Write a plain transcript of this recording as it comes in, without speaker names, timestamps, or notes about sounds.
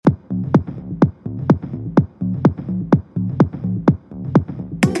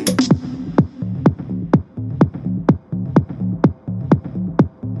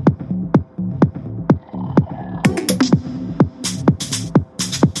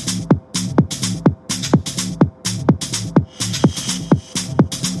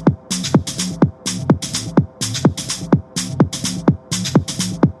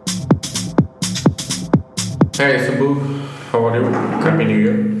Hi Subbu, how are you? Happy New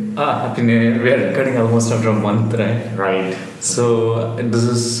Year. Happy New Year. We are recording almost after a month, right? Right. So this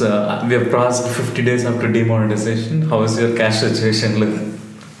is we have passed 50 days after demonetization. How is your cash situation looking?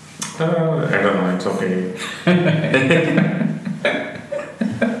 I don't know, it's okay.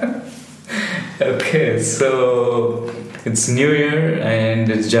 Okay, so it's New Year and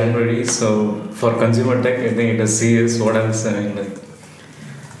it's January. So for consumer tech, I think it is CES. What else? I mean, like,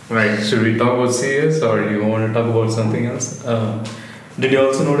 Right. should we talk about CES or you want to talk about something else? Did you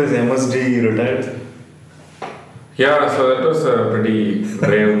also notice MSD retired? Yeah, so that was a pretty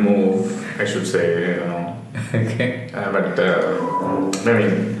brave move, I should say. Okay. But I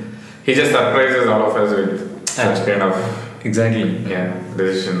mean, he just surprises all of us with such kind of Exactly.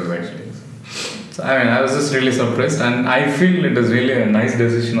 decisions actually. So, I mean, I was just really surprised, and I feel it is really a nice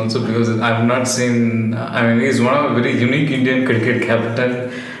decision also because I've not seen. I mean, he's one of a very unique Indian cricket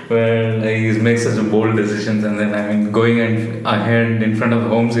captain where he makes such a bold decisions, and then I mean, going ahead in front of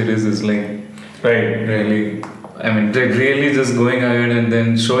home series is like really. I mean, really just going ahead and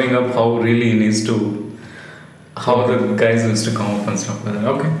then showing up how really he needs to, how the guys needs to come up and stuff like that.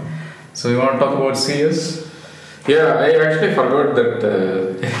 Okay, so you want to talk about CS? Yeah, I actually forgot that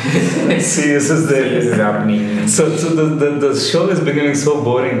CS is there. this is happening. So the show is becoming so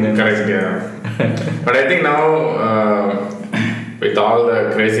boring then. Correct, yeah. But I think now, with all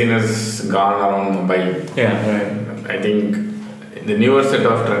the craziness gone around Mumbai, Right. I think the newer set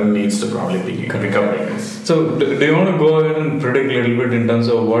of trend needs to probably pick up, I guess. So do you want to go ahead and predict a little bit in terms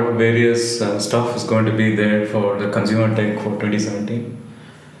of what various stuff is going to be there for the consumer tech for 2017?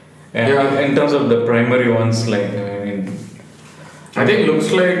 Yeah. In terms of the primary ones, like, I think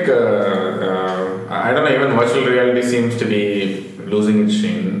looks like I don't know, even virtual reality seems to be losing its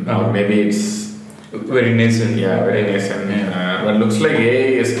sheen, or maybe it's very nascent. very nascent. But looks like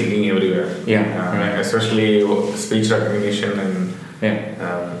AI is kicking everywhere. Right. Especially speech recognition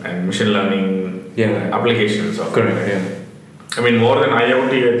and machine learning applications. Correct. I mean, more than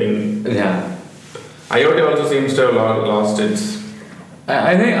IoT, I think. IoT also seems to have lost its.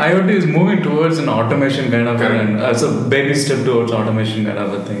 I think IoT is moving towards an automation kind of Correct. as a baby step towards automation kind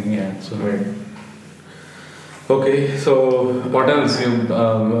of a thing. So. Right. Okay, so what else?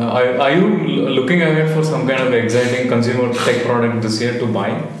 Are you looking ahead for some kind of exciting consumer tech product this year to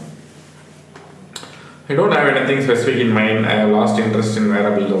buy? I don't have anything specific in mind. I have lost interest in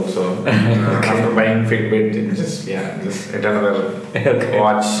wearables also. After buying Fitbit, just yet another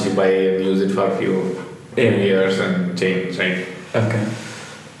watch you buy and use it for a few years and change, right? Okay.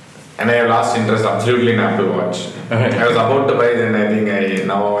 And I have lost interest absolutely in Apple Watch. Right. I was about to buy, then I think I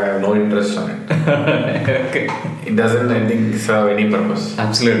have no interest on it. Okay. It doesn't, I think, serve any purpose.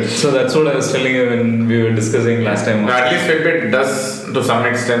 Absolutely. So that's what I was telling you when we were discussing last time. No, at least Fitbit does to some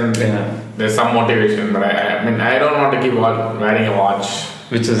extent. There's some motivation, but I mean, I don't want to keep wearing a watch,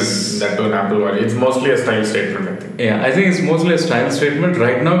 which is that to an Apple Watch. It's mostly a style statement, I think. I think it's mostly a style statement.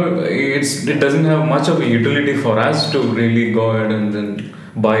 Right now, it doesn't have much of a utility for us to really go ahead and then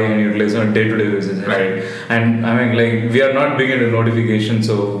buy and utilize on a day-to-day basis. Right. And I mean, like, we are not big into notifications,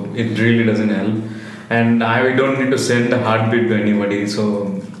 so it really doesn't help. And I don't need to send a heartbeat to anybody,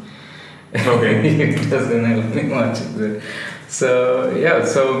 so it doesn't help me much. So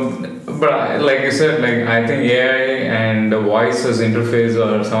but like you said, like, I think AI and the voice as interface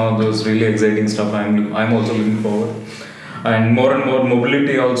are some of those really exciting stuff I'm also looking forward. And more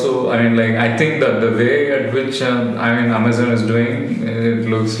mobility also. I mean, like, I think that the way at which Amazon is doing it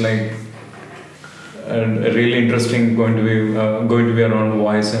looks like a really interesting going to be around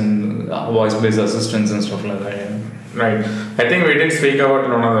voice and voice-based assistants and stuff like that. Right. I think we did speak about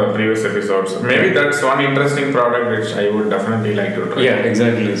in one of the previous episodes. Maybe that's one interesting product which I would definitely like to try. Yeah,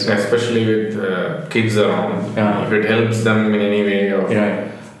 exactly. So, especially with kids around. If it helps them in any way of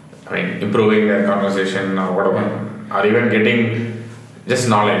improving their conversation or whatever. Or even getting just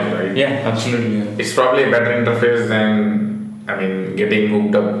knowledge, right? Yeah, absolutely. It's probably a better interface than, getting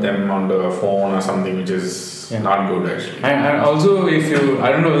hooked up them onto a phone or something which is not good actually. And also,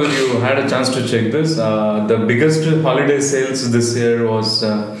 I don't know whether you had a chance to check this, the biggest holiday sales this year was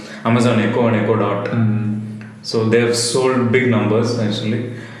Amazon Echo and Echo Dot. So they have sold big numbers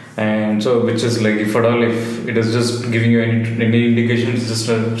actually. And so, which is like, if it is just giving you any indication, it's just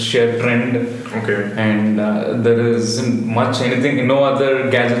a shared trend. Okay. And there isn't much anything, no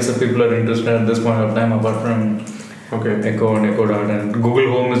other gadgets that people are interested in at this point of time apart from Echo and Echo Dot. And Google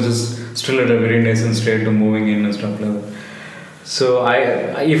Home is just still at a very nascent state to moving in and stuff like that. So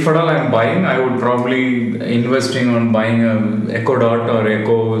if at all I'm buying, I would probably investing on buying a Echo Dot or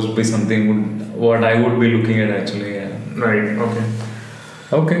Echo would be something what I would be looking at actually. Right. Okay.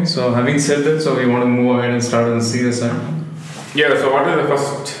 Okay, so having said that, so we want to move ahead and start on the serious side. Yeah, so what is the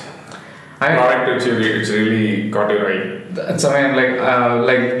first product which really got you right? That's, I mean,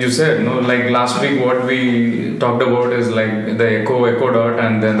 like you said, no, like last week what we talked about is like the Echo Dot,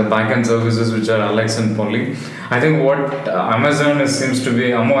 and then the backend services which are Alexa and Polly. I think what Amazon Echo seems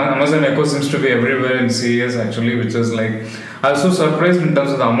to be everywhere in CES actually, which is like, I was so surprised in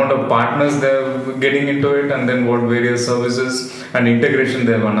terms of the amount of partners they're getting into it, and then what various services and integration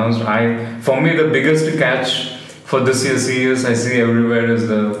they've announced. For me, the biggest catch for this year's CES I see everywhere is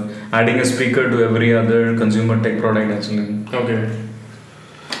the adding a speaker to every other consumer tech product actually. Okay.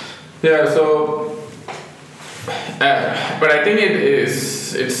 Yeah, so but I think it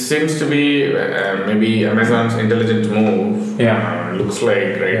seems to be maybe Amazon's intelligent move. Yeah. Looks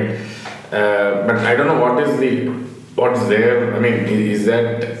like, right? Yeah. But I don't know what's there. I mean, is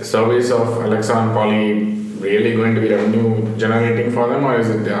that service of Alexa and Polly really going to be revenue generating for them, or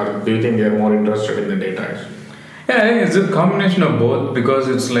do you think they are more interested in the data actually? Yeah, it's a combination of both, because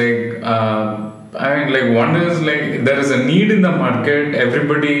it's like one is like there is a need in the market.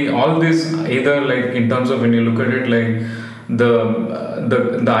 Everybody, all this, either like in terms of when you look at it, like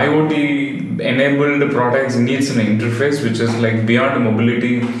the IoT enabled products needs an interface which is like beyond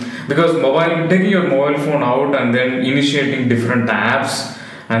mobility, because taking your mobile phone out and then initiating different apps,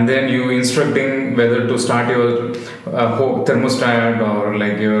 and then you instructing whether to start your thermostat or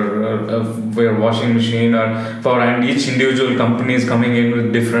like your washing machine, and each individual company is coming in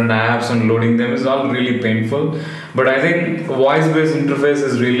with different apps and loading them is all really painful. But I think voice-based interface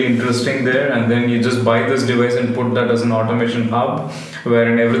is really interesting there, and then you just buy this device and put that as an automation hub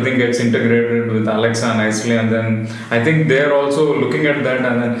wherein everything gets integrated with Alexa nicely, and then I think they're also looking at that.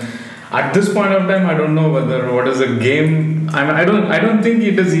 And then at this point of time, I don't know whether what is a game. I don't think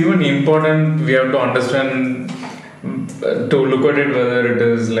it is even important. We have to understand to look at it whether it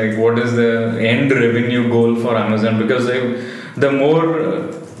is like what is the end revenue goal for Amazon, because the more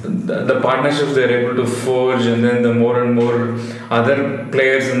the partnerships they're able to forge, and then the more and more other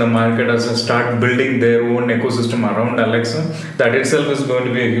players in the market as start building their own ecosystem around Alexa, that itself is going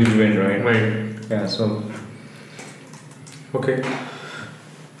to be a huge win, right? Right. Yeah. So. Okay.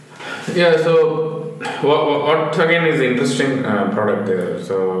 Yeah, so what again is the interesting product there?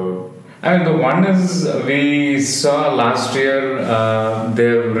 So I mean, the one is we saw last year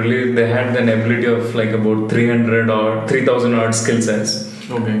they had an ability of like about 300 or 3,000 odd skill sets.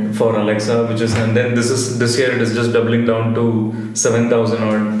 Okay. For Alexa, and then this year it is just doubling down to 7,000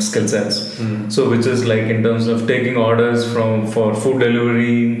 odd skill sets. So which is like in terms of taking orders for food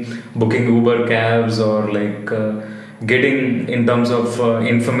delivery, booking Uber cabs, or like getting in terms of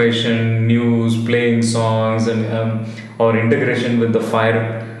information, news, playing songs, and or integration with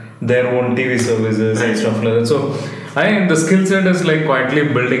their own TV services and stuff like that. So I think the skill set is like quietly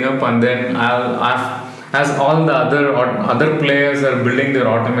building up, and then as all the other players are building their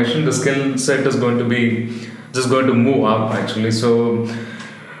automation, the skill set is going to move up actually. So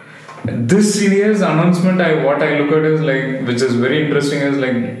this CES announcement, what I look at is like, which is very interesting, is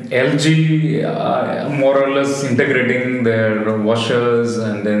like LG more or less integrating their washers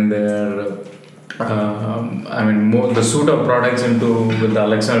and then their the suite of products with the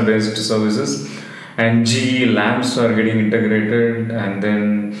Alexa based services, and GE lamps are getting integrated, and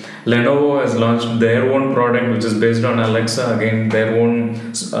then Lenovo has launched their own product which is based on Alexa, again their own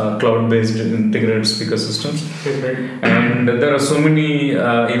cloud-based integrated speaker systems. And there are so many,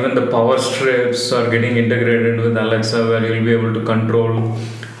 even the power strips are getting integrated with Alexa, where you'll be able to control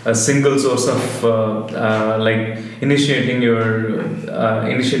a single source of like initiating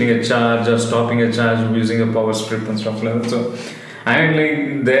a charge or stopping a charge using a power strip and stuff like that. So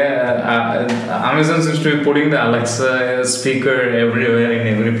Amazon seems to be putting the Alexa speaker everywhere in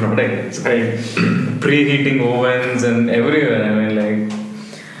every product. It's like preheating ovens and everywhere.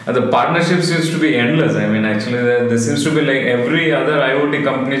 The partnerships used to be endless. Actually, there seems to be like every other IoT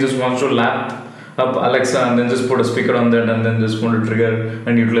company just wants to lap up Alexa and then just put a speaker on that and then just want to trigger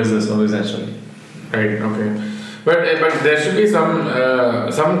and utilize the service actually. Right. Okay. But there should be some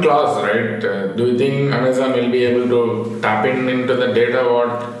clause, right? Do you think Amazon will be able to tap into the data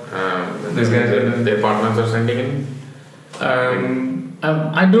what their partners are sending in?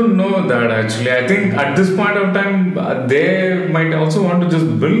 I don't know that actually. I think at this point of time they might also want to just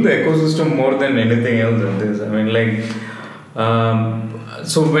build the ecosystem more than anything else in this.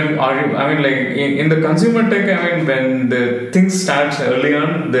 So in the consumer tech, when the things starts early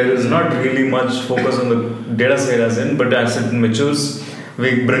on, there is not really much focus on the data side but as it matures,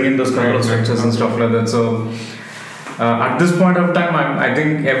 we bring in those control structures and stuff like that. So at this point of time, I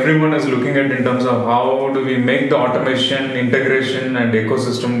think everyone is looking at in terms of how do we make the automation, integration, and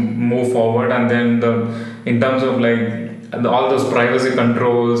ecosystem move forward, and then in terms of all those privacy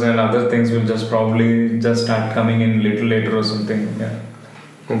controls and other things will just probably just start coming in little later or something. Yeah.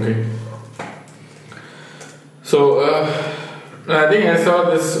 Okay. So I think I saw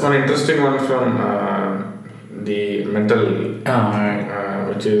this one interesting one from the Metal,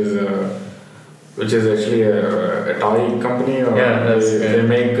 which is actually a toy company. Or they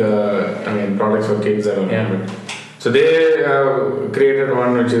make products for kids and all. So they created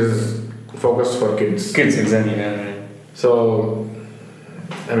one which is focused for kids. Kids, exactly. Yeah. So,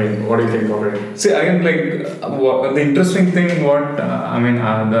 what do you think of it? See, again, the interesting thing,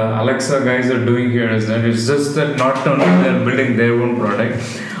 the Alexa guys are doing here is that it's just that not only they're building their own product,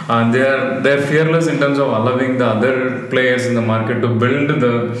 they're fearless in terms of allowing the other players in the market to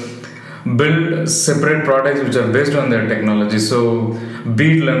build separate products which are based on their technology. So,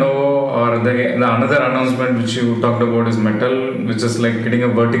 be it Lenovo or the another announcement which you talked about is Metal, which is like getting a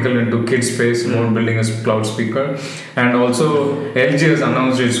vertical into kid space, more building a cloud speaker. And also LG has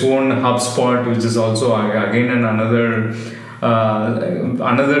announced its own HubSpot, which is also again another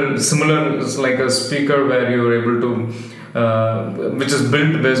similar, it's like a speaker where you're able to which is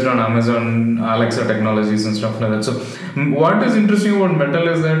built based on Amazon Alexa technologies and stuff like that. So what is interesting about Metal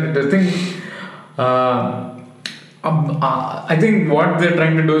is that I think what they're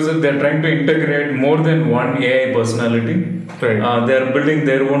trying to do is that they're trying to integrate more than one AI personality. Right. They're building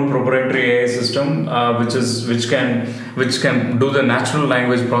their own proprietary AI system, which can do the natural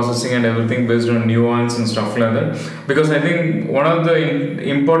language processing and everything based on nuance and stuff like that. Because I think one of the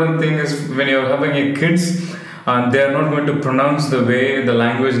important thing is when you're having a kids, they are not going to pronounce the way the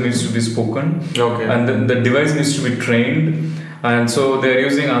language needs to be spoken. Okay. And the device needs to be trained. And so they're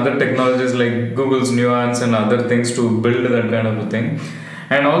using other technologies like Google's Nuance and other things to build that kind of a thing.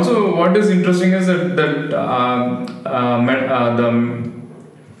 And also what is interesting is that the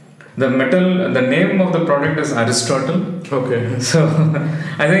name of the product is Aristotle. Okay. So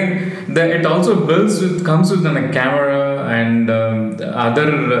I think that it also comes with a camera and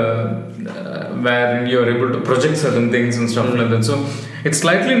other where you're able to project certain things and stuff like that. So it's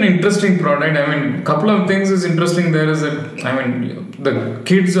slightly an interesting product. Couple of things is interesting there is that, the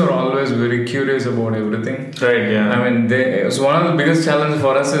kids are always very curious about everything. Right, yeah. So one of the biggest challenges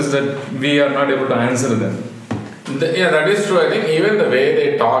for us is that we are not able to answer them. That is true. I think even the way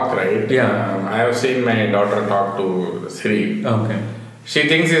they talk, right? Yeah. I have seen my daughter talk to Siri. Okay. She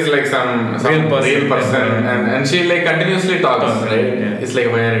thinks he's like some real person. And she continuously talks, right? Yeah. It's like,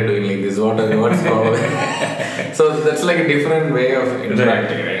 why are you doing like this? What's wrong? So that's like a different way of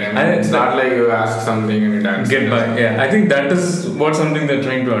interacting, right? It's not like you ask something and it answers. Get by. Yeah, I think that is something they're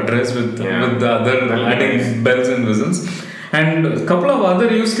trying to address with the other adding bells and whistles. And a couple of other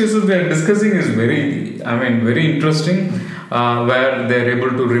use cases they're discussing is very interesting. Where they're able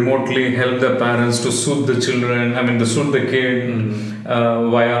to remotely help the parents to soothe the children, to soothe the kid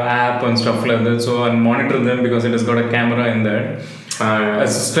via app and stuff like that. So, and monitor them because it has got a camera in there.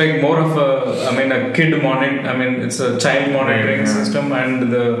 It's like more of a kid monitor. It's a child monitoring system,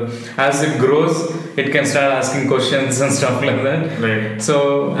 and as it grows, it can start asking questions and stuff like that. Right.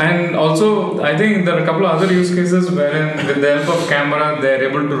 So, and also, I think there are a couple of other use cases wherein, with the help of camera, they're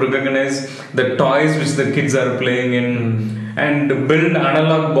able to recognize the toys which the kids are playing in. And build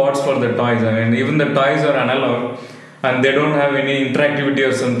analog bots for the toys. Even the toys are analog and they don't have any interactivity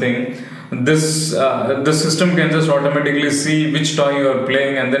or something. This system can just automatically see which toy you are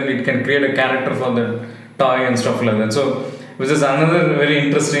playing, and then it can create a character for the toy and stuff like that. So, which is another very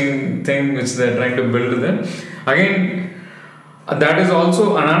interesting thing which they're trying to build there. Again, that is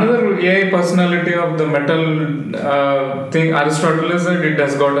also another AI personality of the Metal thing. Aristotle is that it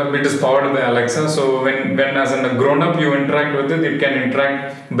is powered by Alexa. So when as a grown up you interact with it can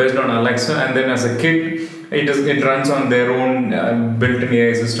interact based on Alexa, and then as a kid it runs on their own built-in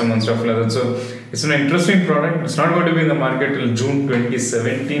AI system and stuff like that. So it's an interesting product. It's not going to be in the market till June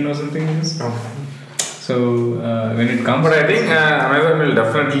 2017 or something. So when it comes, but I think Amazon will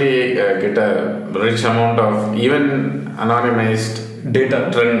definitely get a rich amount of even anonymized data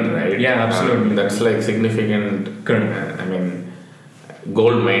trend, right? Yeah, absolutely. That's like significant.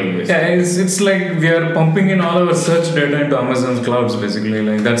 Gold mine. Basically. Yeah, it's like we are pumping in all our search data into Amazon's clouds, basically.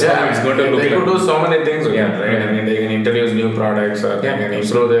 Like that's how it's going to look. They could do so many things with it, right? Yeah. They can introduce new products, or they can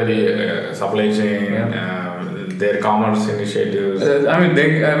improve their supply chain. Their commerce initiatives.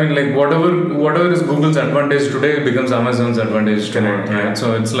 Whatever is Google's advantage today becomes Amazon's advantage tomorrow. Right?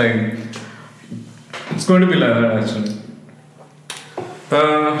 So it's like it's going to be like that actually.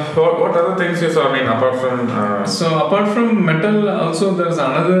 What other things you saw? I mean, apart from So apart from Metal, also there's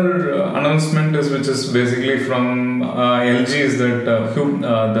another announcement which is basically from LG is that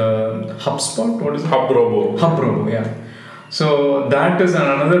the HubSpot. What is it? Hub Robo. Hub Robo, yeah. So that is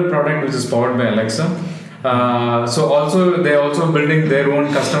another product which is powered by Alexa. So also they're also building their own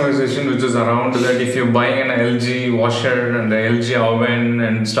customization which is around that if you're buying an LG washer and the LG oven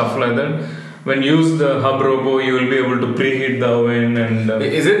and stuff like that, when you use the Hub Robo, you will be able to preheat the oven and.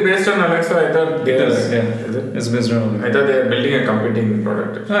 Is it based on Alexa? I thought it is. Yeah, is it? It's based on Alexa. I thought they are building a competing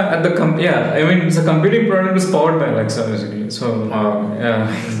product. Yeah, I mean, it's a competing product is powered by Alexa basically. So yeah.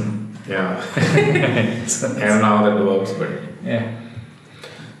 Yeah. I don't know how that works, but yeah.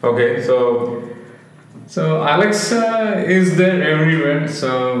 Okay, so Alexa is there everywhere.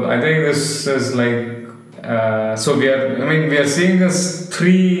 So I think this is like so we are seeing this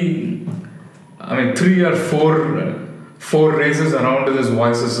three or four races around this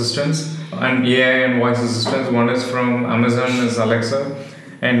voice assistants and AI and voice assistants. One is from Amazon is Alexa,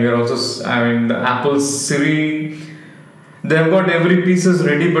 and we are also the Apple Siri. They've got every pieces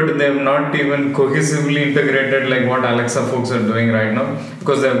ready, but they have not even cohesively integrated like what Alexa folks are doing right now.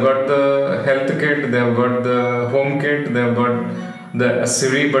 Because they've got the health kit, they've got the home kit, they've got the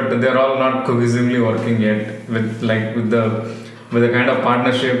Siri, but they're all not cohesively working yet with the kind of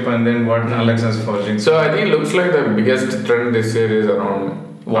partnership and then what Alexa is forging. So I think it looks like the biggest trend this year is around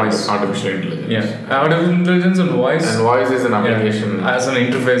voice, artificial intelligence. Yeah, artificial intelligence and voice. And voice is an application as an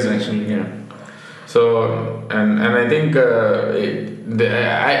interface actually. Yeah. So and I think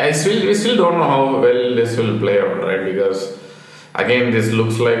we still don't know how well this will play out, right? Because again, this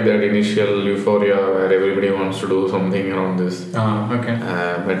looks like that initial euphoria where everybody wants to do something around this. Okay.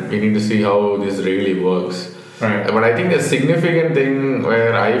 But we need to see how this really works. Right. But I think the significant thing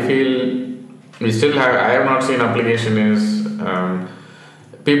where I feel I have not seen application is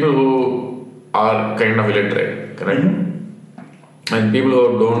people who are kind of illiterate, correct? Mm-hmm. And people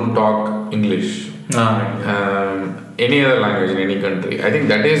who don't talk English. Any other language in any country. I think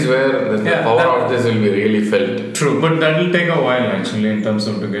that is where the power of this will be really felt. True, but that will take a while actually in terms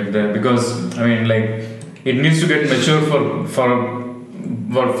of to get there, because it needs to get mature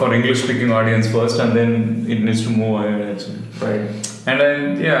for English speaking audience first, and then it needs to move ahead actually. Right. And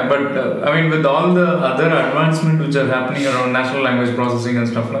with all the other advancements which are happening around natural language processing and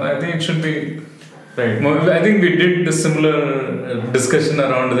stuff like that, I think it should be. Right. I think we did a similar discussion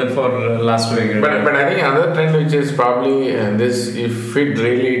around that for last week. But I think another trend which is probably this, if it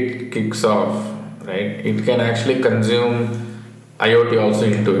really kicks off, right, it can actually consume IoT also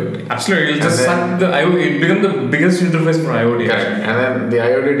into it. Absolutely, it becomes the biggest interface for IoT. Correct. And then the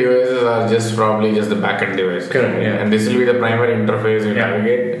IoT devices are probably just the backend device. Correct. Yeah. And this will be the primary interface you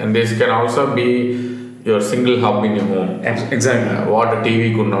navigate, and this can also be your single hub in your home. Exactly. What a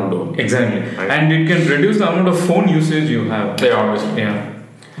TV could not do. Exactly. Right? And it can reduce the amount of phone usage you have. Yeah, obviously. Yeah.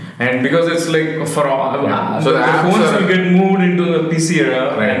 And because it's like for all, so the phones will get moved into the PC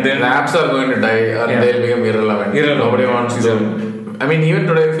era, right. and then the apps are going to die, or they'll become irrelevant. Nobody wants to. Even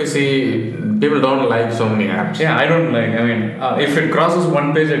today, if you see, people don't like so many apps. Yeah, I don't like. If it crosses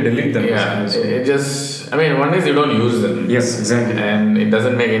one page, I delete them. Yeah, it just. One is you don't use them. Yes, exactly. And it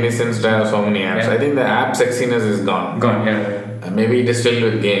doesn't make any sense to have so many apps. I think the app sexiness is gone. Maybe it is still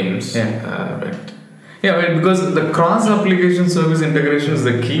with games. Because the cross-application service integration is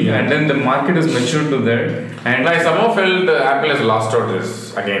the key, and then the market is matured to that. And I somehow felt Apple has lost out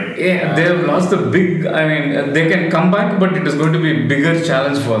this again. Yeah, they have lost the big. They can come back, but it is going to be a bigger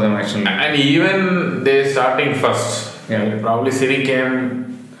challenge for them actually. And even they're starting first. Yeah, probably Siri came.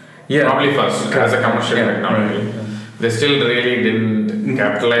 Probably first as a commercial technology. Right. They still really didn't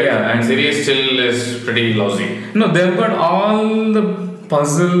capitalize. And Siri still is pretty lousy. No, they've got all the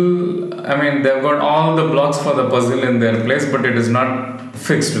puzzle. They've got all the blocks for the puzzle in their place, but it is not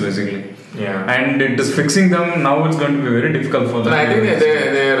fixed basically. Yeah. And it is fixing them now. It's going to be very difficult for them. I think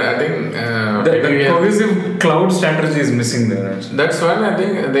the cohesive cloud strategy is missing there. Actually. That's one. I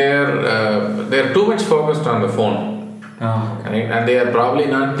think they're too much focused on the phone. Right? And they are probably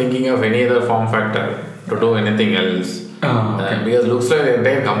not thinking of any other form factor to do anything else. Because it looks like the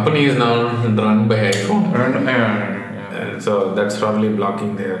entire company is now run by iPhone. So that's probably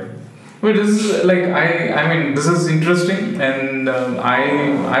blocking there. But this is this is interesting, and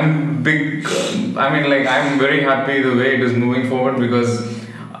I'm big. I'm very happy the way it is moving forward, because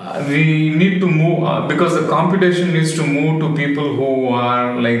we need to move because the computation needs to move to people who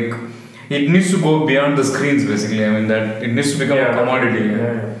are like. It needs to go beyond the screens basically. That it needs to become a commodity.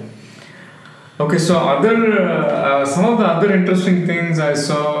 Okay, so some of the other interesting things I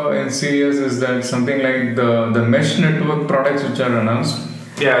saw in CES is that something like the mesh network products which are announced.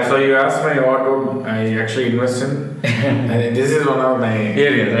 Yeah, so you asked me what would I actually invest in. And this is one of my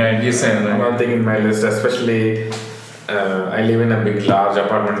areas, right? You said that. One thing in my list, especially I live in a big, large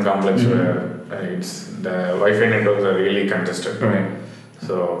apartment complex where it's the Wi-Fi networks are really congested. Right.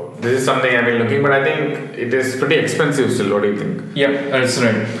 So this is something I've been looking, but I think it is pretty expensive still. What do you think? Yeah, that's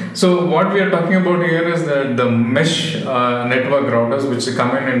right. So what we are talking about here is that the mesh network routers, which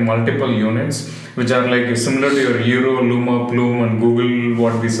come in multiple units, which are like similar to your Eero, Luma, Plume, and Google.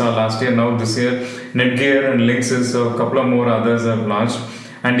 What we saw last year, now this year, Netgear and Linksys, a couple of more others have launched,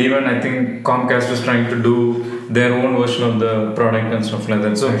 and even I think Comcast is trying to do their own version of the product and stuff like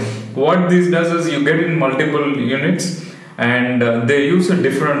that. So what this does is you get in multiple units. And they use a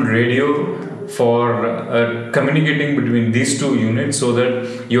different radio for communicating between these two units so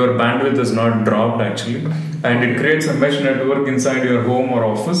that your bandwidth is not dropped actually. And it creates a mesh network inside your home or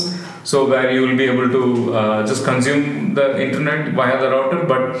office, so where you will be able to just consume the internet via the router,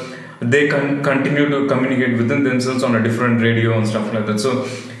 but they can continue to communicate within themselves on a different radio and stuff like that. So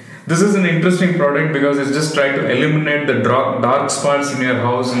this is an interesting product because it's just trying to eliminate the dark spots in your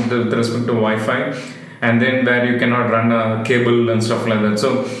house with respect to Wi-Fi. And then where you cannot run a cable and stuff like that.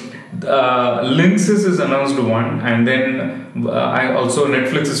 So Linksys is announced one, and then I also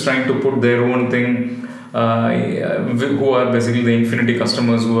Netflix is trying to put their own thing, who are basically the Infinity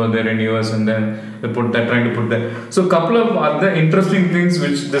customers who are there in US, and then they're trying to put that. So a couple of other interesting things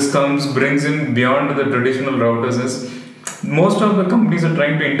which this brings in beyond the traditional routers is most of the companies are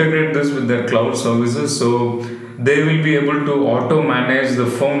trying to integrate this with their cloud services. So they will be able to auto-manage the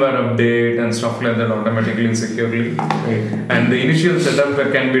firmware update and stuff like that automatically and securely. And the initial setup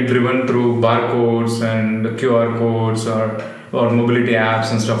can be driven through barcodes and QR codes or mobility apps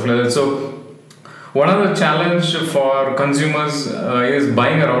and stuff like that. So one of the challenge for consumers is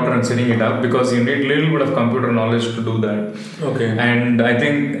buying a router and setting it up, because you need a little bit of computer knowledge to do that. Okay. And I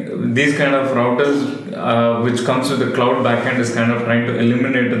think these kind of routers which comes with the cloud backend is kind of trying to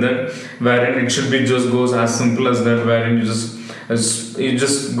eliminate that, wherein it should be just goes as simple as that, wherein you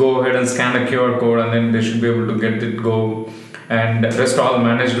just go ahead and scan a QR code and then they should be able to get it go, and rest all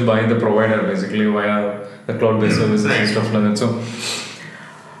managed by the provider basically via the cloud-based services and stuff like that. So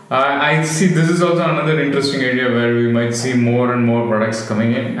I see this is also another interesting area where we might see more and more products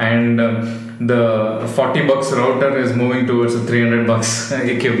coming in, and the $40 router is moving towards a $300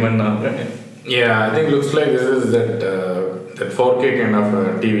 equipment now. Yeah, I think looks like this is that 4K kind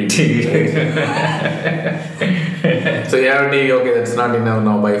of TV. So you have TV, okay, that's not enough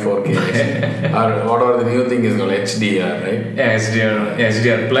now, buy 4K. Or whatever the new thing is called, HDR, right? Yeah,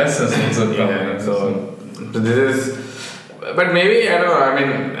 HDR Plus is also coming. So this is. But maybe, I don't know, I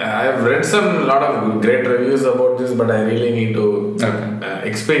mean, I've read a lot of great reviews about this, but I really need to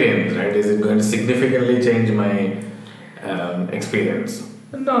experience, right? Is it going to significantly change my experience?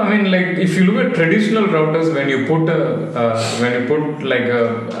 No, I mean, like if you look at traditional routers, when you put like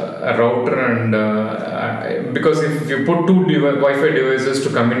a router and because if you put two Wi-Fi devices to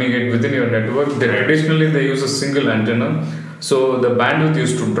communicate within your network, traditionally they use a single antenna, so the bandwidth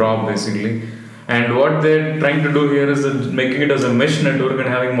used to drop basically. And what they're trying to do here is making it as a mesh network and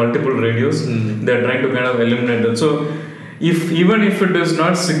having multiple radios. They're trying to kind of eliminate that. So even if it does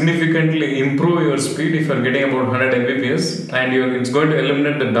not significantly improve your speed, if you're getting about 100 Mbps, and it's going to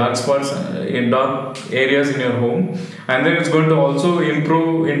eliminate the dark spots in dark areas in your home, and then it's going to also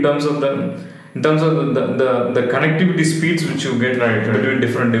improve in terms of the connectivity speeds which you get between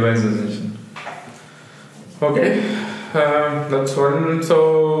different devices. Okay, that's one.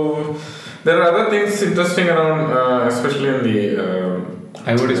 So there are other things interesting around, especially in the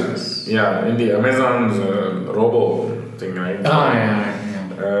IoT space. Yeah, in the Amazon's Robo thing, right? And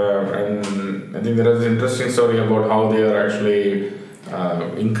I think there is an interesting story about how they are actually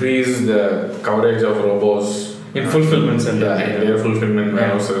increase the coverage of robos in fulfillment centers. In their fulfillment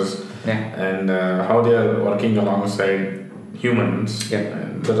warehouses, and how they are working alongside humans.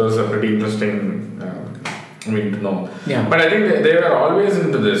 And that was a pretty interesting. To know. But I think they were always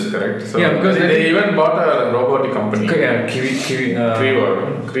into this, correct? So because they even bought a robotic company. Kiva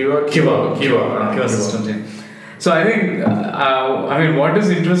Systems. So I think, what is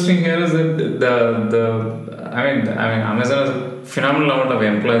interesting here is that Amazon has a phenomenal amount of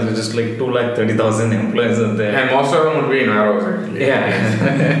employees, which is like 230,000 employees are there. And most of them would be in warehouse actually.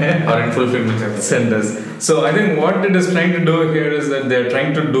 Or in fulfillment centers. So I think what it is trying to do here is that they're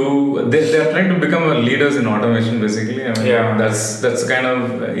trying to become leaders in automation basically. That's the kind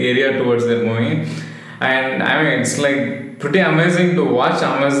of area towards they're moving. And it's like pretty amazing to watch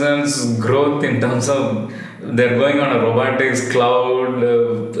Amazon's growth in terms of they're going on a robotics cloud,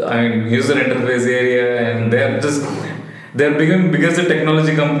 user interface area, and they're becoming biggest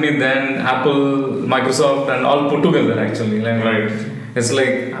technology company than Apple, Microsoft, and all put together actually. Like, Right. It's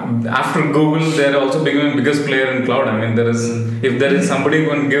like after Google, they're also becoming biggest player in cloud. I mean, if there is somebody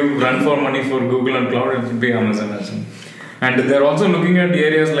who can run for money for Google and cloud, it would be Amazon actually. And they're also looking at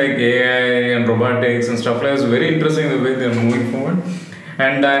areas like AI and robotics and stuff like that. It's very interesting the way they're moving forward.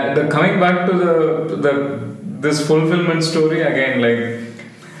 And coming back to this fulfillment story again, like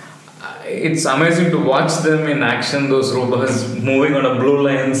it's amazing to watch them in action. Those robots moving on a blue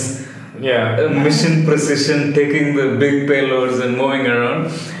lines, mission precision, taking the big payloads and moving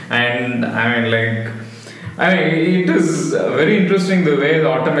around. And it is very interesting the way the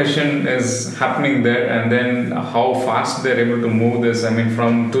automation is happening there, and then how fast they're able to move this. I mean,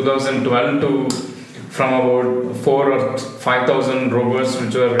 from 2012 to from about 4 or 5,000 robots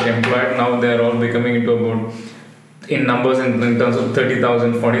which were employed, now they're all becoming into about in numbers in terms of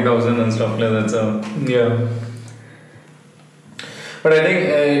 30,000, 40,000 and stuff like that. So but I think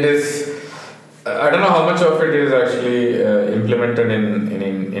it is. I don't know how much of it is actually implemented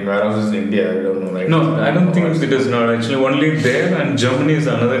in warehouses in India. I don't know. Right? No, I don't think it is not actually. Only there, and Germany is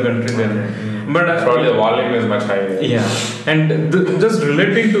another country there. But probably the volume is much higher. Yeah, and just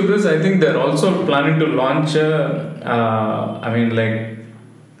relating to this, I think they're also planning to launch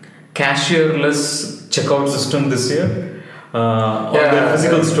cashierless checkout system this year. On their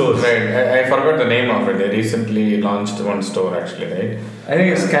physical stores. Right, I forgot the name of it. They recently launched one store actually, right? I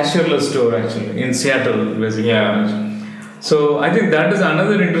think it's cashierless store actually in Seattle, basically. Yeah. So I think that is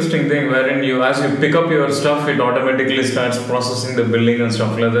another interesting thing wherein as you pick up your stuff, it automatically starts processing the billing and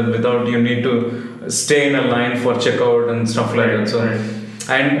stuff like that without you need to stay in a line for checkout and stuff like that. So.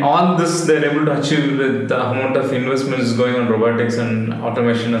 And all this they're able to achieve with the amount of investments going on robotics and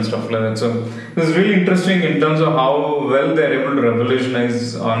automation and stuff like that. So it's really interesting in terms of how well they're able to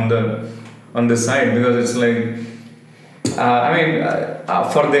revolutionize on this side, because it's like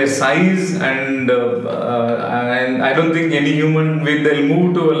for their size and I don't think any human they'll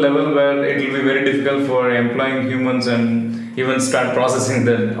move to a level where it will be very difficult for employing humans and even start processing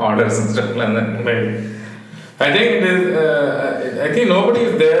the orders and stuff like that. Right. I think I think nobody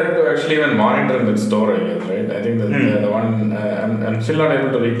is there to actually even monitor the store, I guess, right? I think the one I'm still not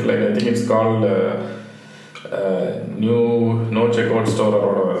able to recollect. I think it's called new no checkout store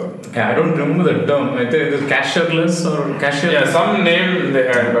or whatever. Yeah, I don't remember the term. I think it's cashierless or cashier. Yeah, some name they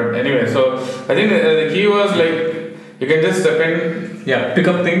had, but anyway. So I think the key was like you can just step in. Yeah, pick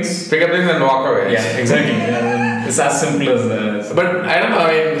up things and walk away. Yeah, exactly. It's as simple as that. But I don't know.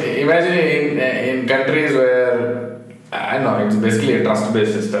 I mean, imagine in countries where I don't know, it's basically a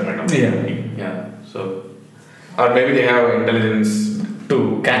trust-based system. I don't know. Yeah. So, or maybe they have intelligence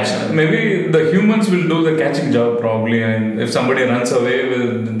to catch. Maybe the humans will do the catching job probably, and if somebody runs away,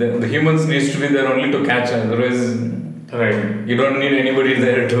 the humans needs to be there only to catch. Otherwise, right, you don't need anybody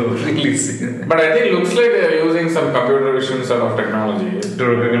there to really see. But I think it looks like they are using some computer vision sort of technology to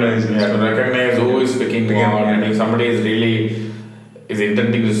recognize. To recognize who is picking what, and if somebody is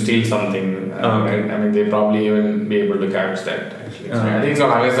intending to steal something. I mean, they probably even be able to catch that. Actually, I think it's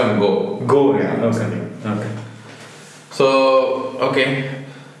on Amazon Go. Okay. So, okay.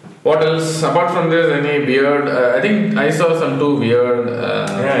 What else? Apart from this, any weird... I think I saw some two weird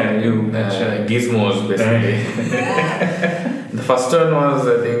gizmos, basically. The first one was,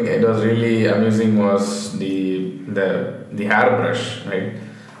 I think it was really amusing, was the hairbrush, right?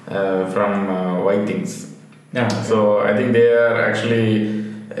 From White Things. Yeah. So, I think they are actually,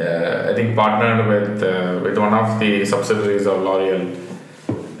 partnered with one of the subsidiaries of L'Oreal.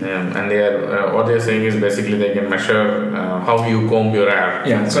 And they are what they are saying is basically they can measure how you comb your hair.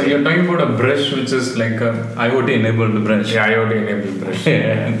 Yeah, so you're talking about a brush which is like a IoT enabled brush. Yeah, IoT enabled brush.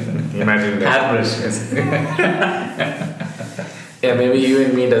 Imagine that. Hair brush, yes. Yeah, maybe you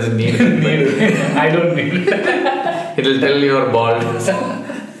and me doesn't need it. I don't need it. It'll tell you're bald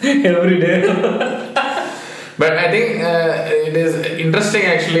every day. But I think it is interesting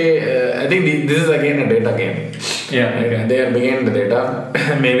actually. I think this is again a data game. Yeah, okay. They are beginning the data.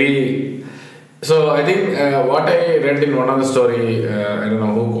 Maybe. So I think what I read in one of the story, I don't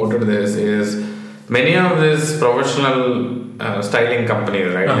know who quoted this, is many of these professional styling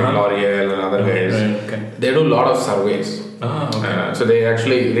companies, right, like L'Oreal and other guys, they do a lot of surveys. So they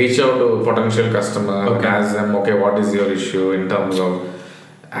actually reach out to potential customers and ask them, okay, what is your issue in terms of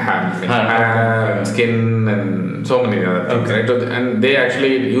hair, skin, and so many other things, right? So, and they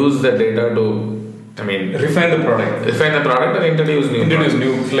actually use the data to I mean, refine the product and introduce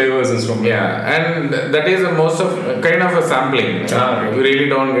new flavors and stuff. Yeah, and that is most of kind of a sampling. You really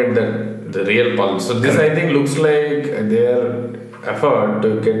don't get the real pulse. So this I think looks like their effort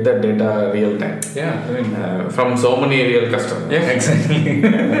to get the data real time. Yeah, I mean, from so many real customers. Yeah, exactly.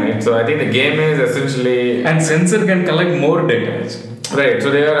 Right? So I think the game is essentially, and sensor can collect more data. Right,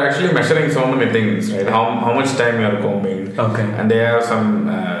 so they are actually measuring so many things, right? How much time you are combing. Okay. And they have some,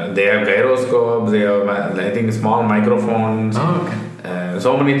 they have gyroscopes, they have, I think, small microphones. Oh, okay.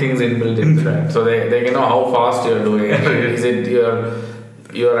 So many things inbuilt into that. So they can know how fast you are doing. Is it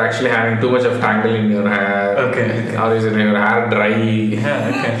you're actually having too much of tangle in your hair? Okay. Or is it your hair dry? Yeah,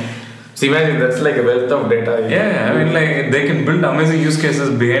 okay. So imagine that's like a wealth of data. Yeah, I mean, like they can build amazing use cases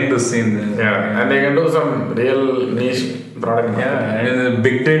behind the scene. Yeah, and they can do some real niche product. Yeah, and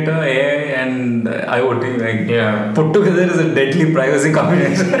big data, AI, and IoT, put together is a deadly privacy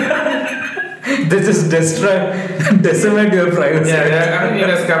combination. They just decimate your privacy. Yeah, I mean, it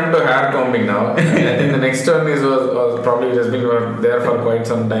has come to hair combing now. I think the next one was probably it has been there for quite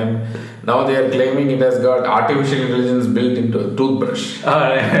some time. Now they are claiming it has got artificial intelligence built into a toothbrush.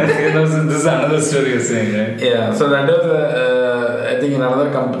 This is another story you're saying, right? Yeah, so that was, I think,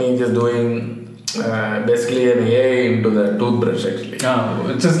 another company just doing basically an AI into the toothbrush actually.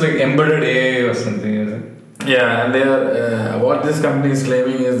 It's just like embedded AI or something, is it? Yeah, and they are, what this company is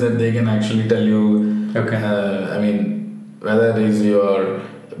claiming is that they can actually tell you, I mean, whether is your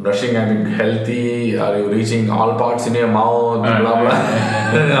brushing having healthy, are you reaching all parts in your mouth, blah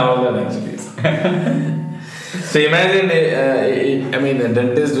blah, all that actually. So imagine, I mean, a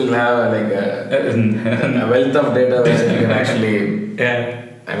dentist will have like a wealth of data where you can actually.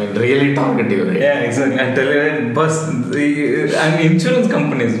 I mean, really target you, right? Yeah, exactly. And tell you, and insurance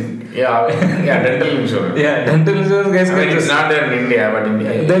companies. Dental insurance. Yeah, dental insurance guys. I mean, it's not there in India, but in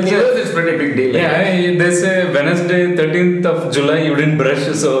US it's pretty big deal. Yeah, they say Wednesday, 13th of July, you didn't brush,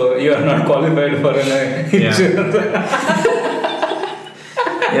 so you are not qualified for an insurance.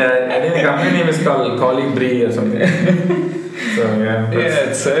 I think the company name is called Colibri or something. So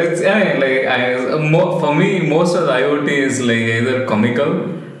for me, most of the IoT is like either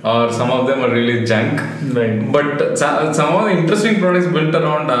comical or some of them are really junk. Right. But some of the interesting products built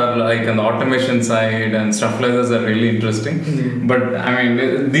around are like on the automation side and stuff like this are really interesting. Mm-hmm. But I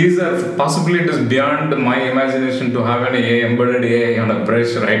mean, these are possibilities beyond my imagination to have an AI, embedded AI on a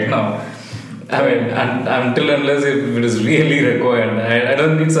brush right now. I mean, until unless if it is really required. I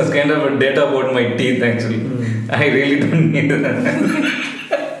don't need such kind of a data about my teeth actually. I really don't need that.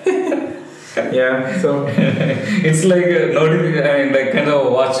 So it's like a notification, like kind of a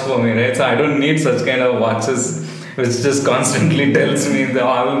watch for me, right? So I don't need such kind of watches which just constantly tells me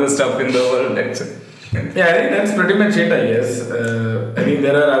all the stuff in the world actually. I think that's pretty much it, I guess. I think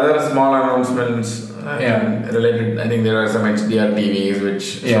there are other small announcements related. I think there are some HDR TVs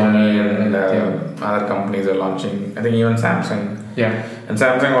which Sony and other companies are launching. I think even Samsung. And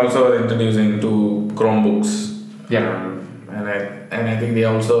Samsung also is introducing 2 Chromebooks. And I think they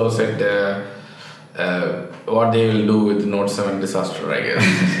also said what they will do with Note 7 disaster, I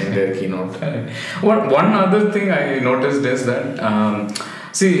guess, in their keynote. One other thing I noticed is that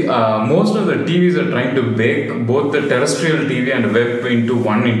most of the TVs are trying to bake both the terrestrial TV and web into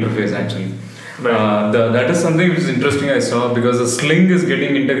one interface actually. Right. That is something which is interesting I saw because the Sling is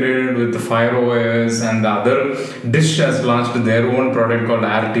getting integrated with the Fire OS and the other Dish has launched their own product called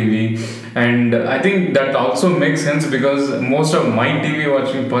Air TV, and I think that also makes sense because most of my TV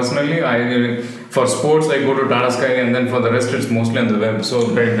watching personally, for sports I go to Tata Sky and then for the rest it's mostly on the web.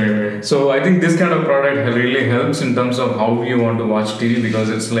 So So I think this kind of product really helps in terms of how you want to watch TV because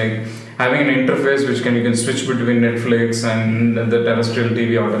it's like having an interface which you can switch between Netflix and the terrestrial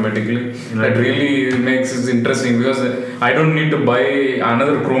TV automatically. That really makes it interesting because I don't need to buy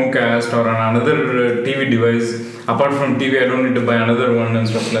another Chromecast or another TV device. Apart from TV, I don't need to buy another one and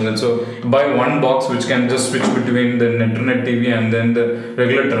stuff like that. So buy one box which can just switch between the internet TV and then the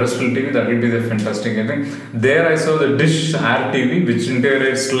regular terrestrial TV. That would be the fantastic. I think there I saw the Dish Air TV which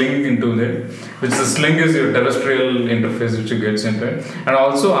integrates Sling into it. Which the Sling is your terrestrial interface which gets into it. And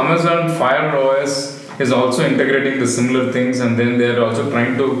also Amazon Fire OS is also integrating the similar things, and then they are also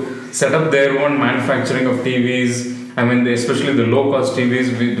trying to set up their own manufacturing of TVs. I mean, especially the low-cost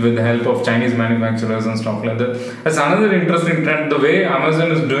TVs with the help of Chinese manufacturers and stuff like that. That's another interesting trend. The way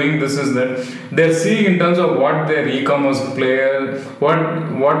Amazon is doing this is that they're seeing in terms of what their e-commerce player,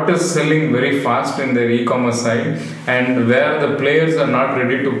 what is selling very fast in their e-commerce side, and where the players are not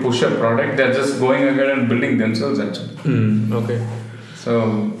ready to push a product, they're just going ahead and building themselves actually. Okay.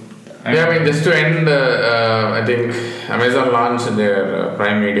 So, I mean, just to end, I think Amazon launched their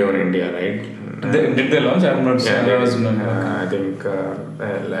Prime Video in India, right? Did they launch? I have not seen. I think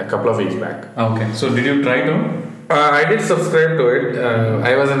a couple of weeks back. Okay, so did you try it out? I did subscribe to it.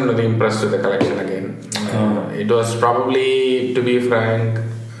 I wasn't really impressed with the collection again. It was probably, to be frank,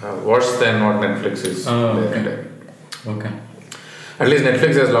 worse than what Netflix is. Okay. At least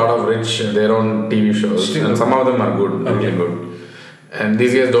Netflix has a lot of rich their own TV shows, and some of them are good, really good. And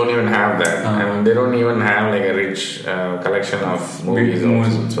these guys don't even have that, and they don't even have like a rich collection of movies.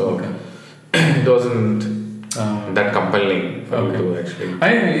 So it wasn't that compelling for me to actually.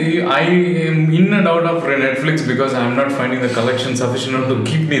 I am in and out of Netflix because I am not finding the collection sufficient enough to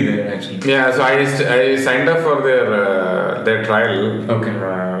keep me there actually. Yeah, so I signed up for their trial,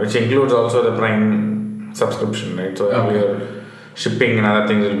 which includes also the Prime subscription, right? So all your shipping and other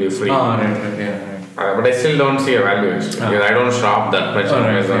things will be free. But I still don't see a value actually, because I don't shop that much on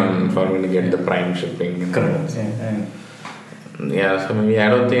Amazon for me to get the Prime shipping. Correct. Yeah, so maybe I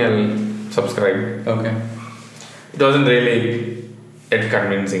don't think I'll subscribe. Okay. It wasn't really yet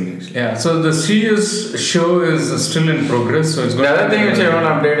convincing actually. Yeah, so the series show is still in progress. So it's the other thing which I want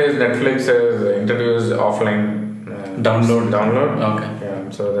to update is Netflix has introduced offline download. Okay.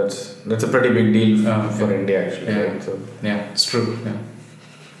 Yeah, so that's a pretty big deal for India actually. Yeah. Right? So it's true. Yeah.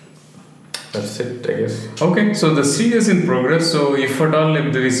 That's it, I guess. Okay, so the series is in progress. So if at all,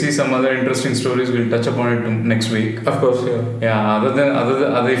 if we see some other interesting stories, we'll touch upon it next week. Of course, yeah. Yeah. Other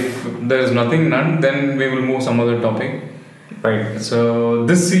than if there is none, then we will move some other topic. Right. So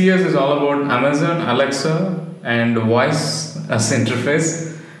this series is all about Amazon Alexa and voice as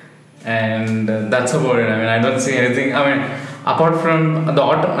interface, and that's about it. I mean, I don't see anything. I mean, apart from the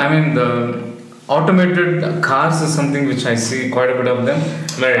automated cars is something which I see quite a bit of them,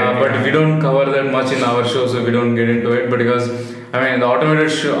 but we don't cover that much in our show, so we don't get into it. But because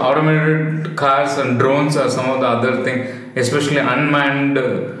the automated cars and drones are some of the other things, especially unmanned,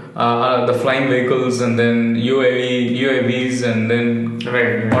 the flying vehicles, and then UAVs, and then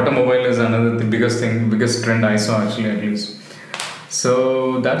automobile is the biggest trend I saw actually, at least.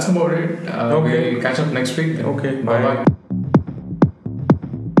 So that's about it. We'll catch up next week. Okay, bye.